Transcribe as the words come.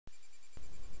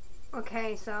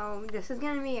Okay, so this is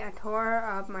going to be a tour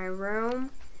of my room,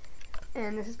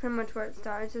 and this is pretty much where it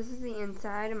starts. This is the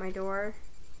inside of my door.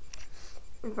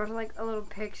 It's bunch of like little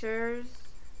pictures,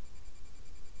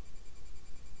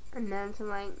 and then some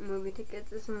like movie tickets.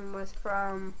 This one was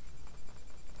from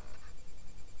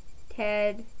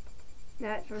Ted,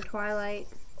 that's from Twilight,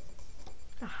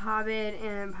 The Hobbit,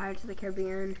 and Pirates of the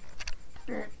Caribbean.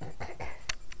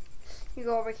 You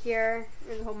go over here,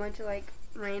 there's a whole bunch of like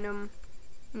random,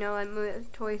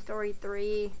 like Toy Story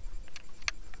 3.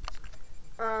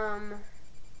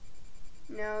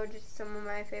 Just some of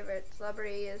my favorite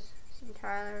celebrities. Some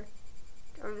Tyler,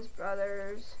 Jonas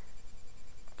Brothers,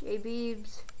 J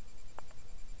Beebs,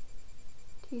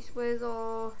 T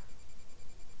Swizzle,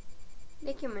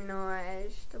 Nicki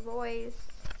Minaj, The Voice,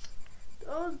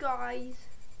 those guys,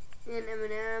 and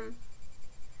Eminem.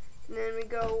 And then we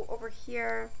go over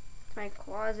here to my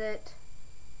closet,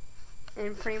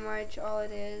 and pretty much all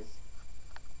it is,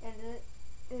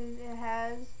 and it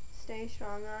has Stay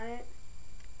Strong on it,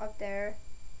 up there.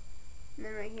 And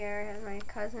then right here I have my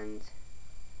cousins,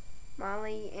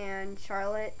 Molly and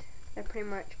Charlotte. They're pretty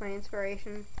much my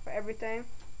inspiration for everything.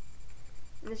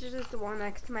 And this is just the wall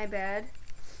next to my bed.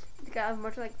 It's got a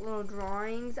bunch of like little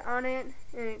drawings on it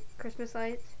and Christmas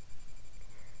lights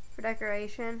for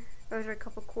decoration. Those are a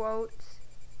couple quotes,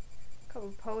 a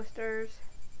couple posters,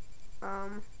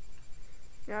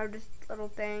 just little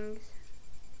things.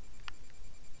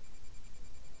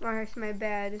 Oh, here's my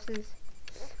bed. This is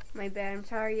my bed. I'm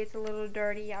sorry it's a little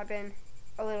dirty. I've been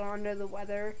a little under the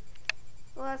weather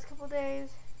the last couple days.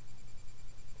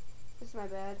 This is my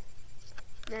bed.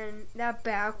 Then that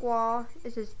back wall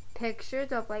is just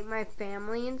pictures of like my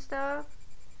family and stuff.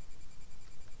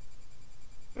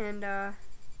 And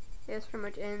it's pretty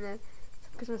much in the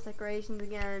Christmas decorations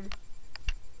again.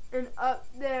 And up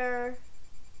there,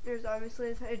 there's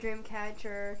obviously a dream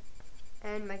catcher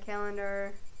and my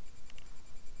calendar.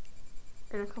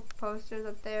 And a couple posters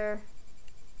up there,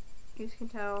 you can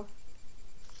tell.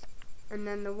 And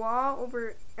then the wall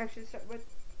over, actually start with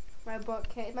my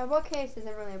bookcase. My bookcase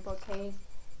isn't really a bookcase.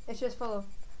 It's just full of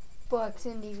books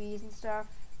and DVDs and stuff.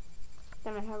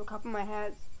 Then I have a couple of my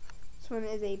hats. This one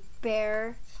is a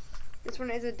bear. This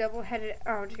one is a double-headed,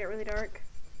 oh, it just got really dark.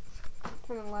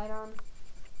 Turn the light on.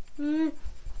 Here,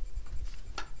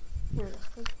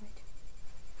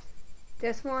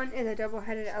 this one is a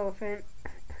double-headed elephant.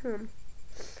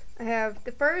 I have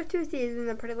the first two seasons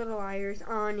of Pretty Little Liars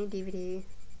on a DVD.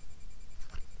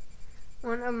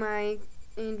 One of my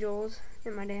angels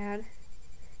that my dad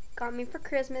got me for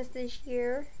Christmas this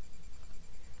year.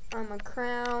 A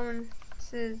crown.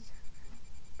 This is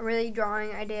a really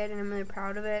drawing I did, and I'm really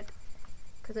proud of it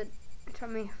because it took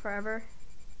me forever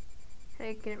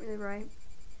to get it really right.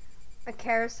 A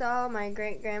carousel my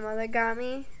great grandmother got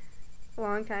me a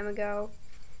long time ago.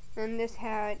 And this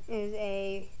hat is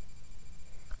a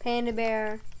panda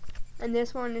bear, and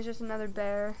this one is just another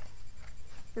bear.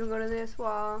 We'll go to this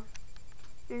wall.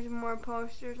 There's more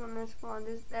posters on this wall.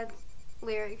 That's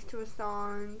lyrics to a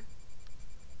song.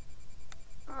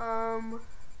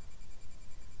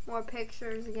 More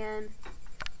pictures again.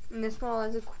 And this wall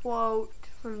is a quote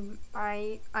from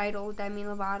my idol, Demi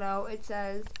Lovato. It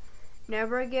says,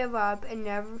 "Never give up and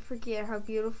never forget how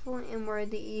beautiful and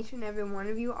worthy each and every one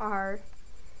of you are."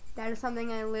 That is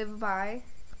something I live by.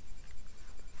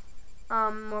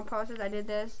 More posters. I did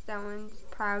this. That one's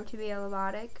proud to be a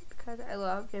Lovatic because I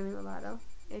love Demi Lovato,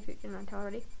 if you did not tell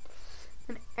already.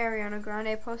 An Ariana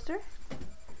Grande poster.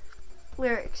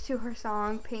 Lyrics to her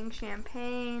song Pink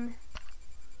Champagne.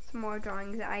 Some more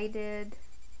drawings that I did.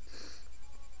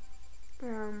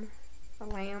 A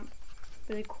lamp.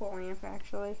 Really cool lamp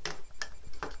actually.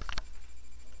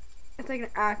 It's like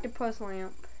an octopus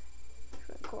lamp. It's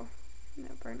really cool. No,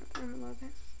 burn up a little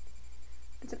bit.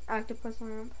 It's an octopus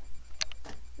lamp.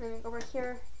 Then we go over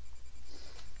here.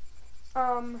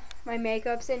 My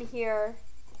makeup's in here.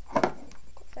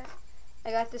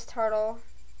 I got this turtle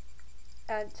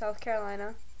at South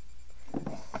Carolina.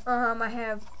 I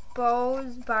have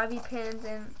bows, bobby pins,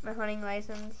 and my hunting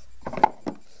license.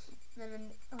 And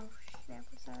then, oh snap,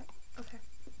 what's that? Okay.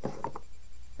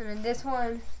 And then this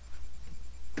one.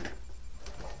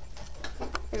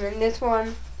 And then this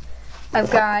one. I've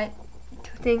got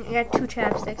I got two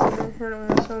chapsticks. I don't know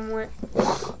where some went.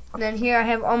 And then here I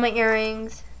have all my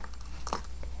earrings.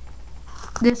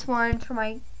 This one for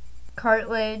my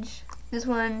cartilage. This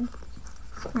one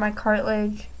for my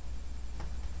cartilage.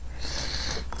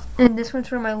 And this one's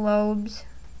for my lobes.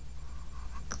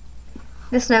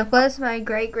 This necklace my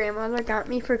great grandmother got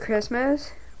me for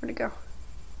Christmas. Where'd it go?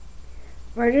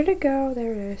 Where did it go?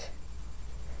 There it is.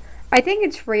 I think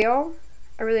it's real.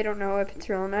 I really don't know if it's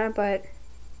real or not, but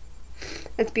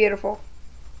it's beautiful.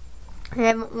 I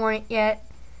haven't worn it yet.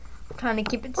 I'm trying to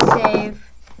keep it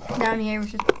safe. Down here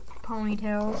is just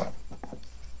ponytails.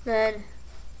 Then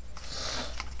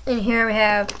in here we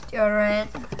have deodorant.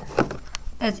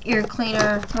 That's ear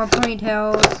cleaner, more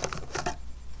ponytails,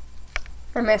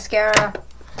 and mascara.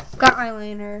 Got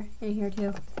eyeliner in here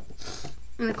too.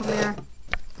 And look over there.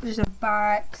 There's a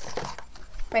box.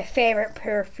 My favorite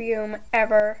perfume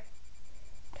ever.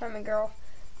 Tommy Girl.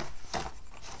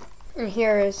 And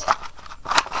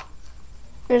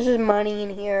there's just money in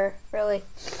here, really.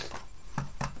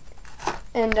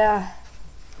 And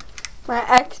my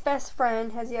ex-best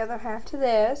friend has the other half to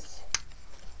this.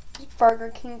 Burger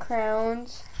King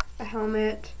crowns, a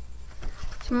helmet,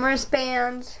 some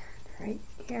wristbands right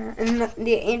here, and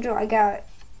the angel I got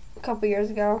a couple years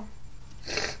ago.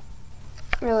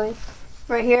 Really.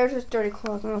 Right here is just dirty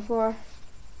clothes on the floor.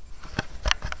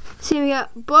 See, we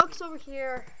got books over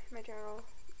here. My journal.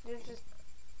 There's just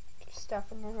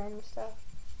stuff in there, random stuff.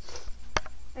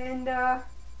 And oh,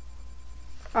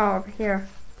 over here.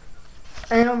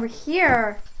 And then over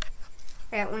here,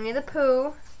 I got Winnie the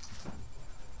Pooh.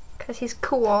 Because he's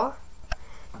cool.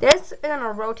 This is on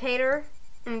a rotator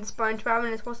in SpongeBob and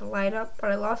it's supposed to light up,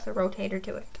 but I lost the rotator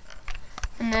to it.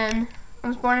 And then I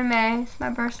was born in May. It's my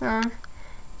birthstone.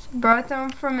 So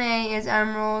birthstone for May is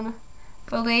emerald,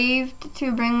 believed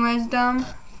to bring wisdom,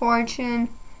 fortune,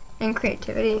 and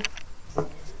creativity.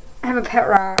 I have a pet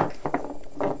rock.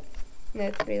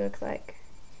 That's what he looks like.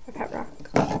 A pet rock.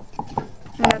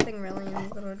 Nothing really in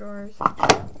these little drawers.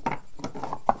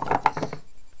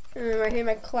 And then right here,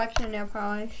 my collection of nail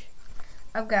polish.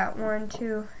 I've got 1,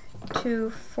 2, 2,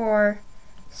 4,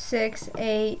 6,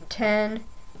 8, 10,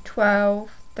 12,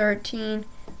 13,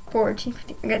 14,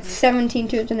 15. I got 17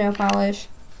 tubes of nail polish.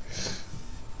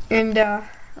 And a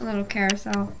little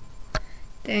carousel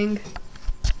thing.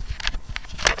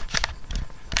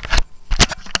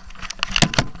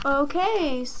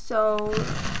 Okay, so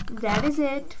that is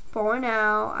it for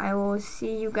now. I will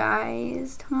see you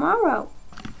guys tomorrow.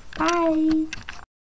 Bye.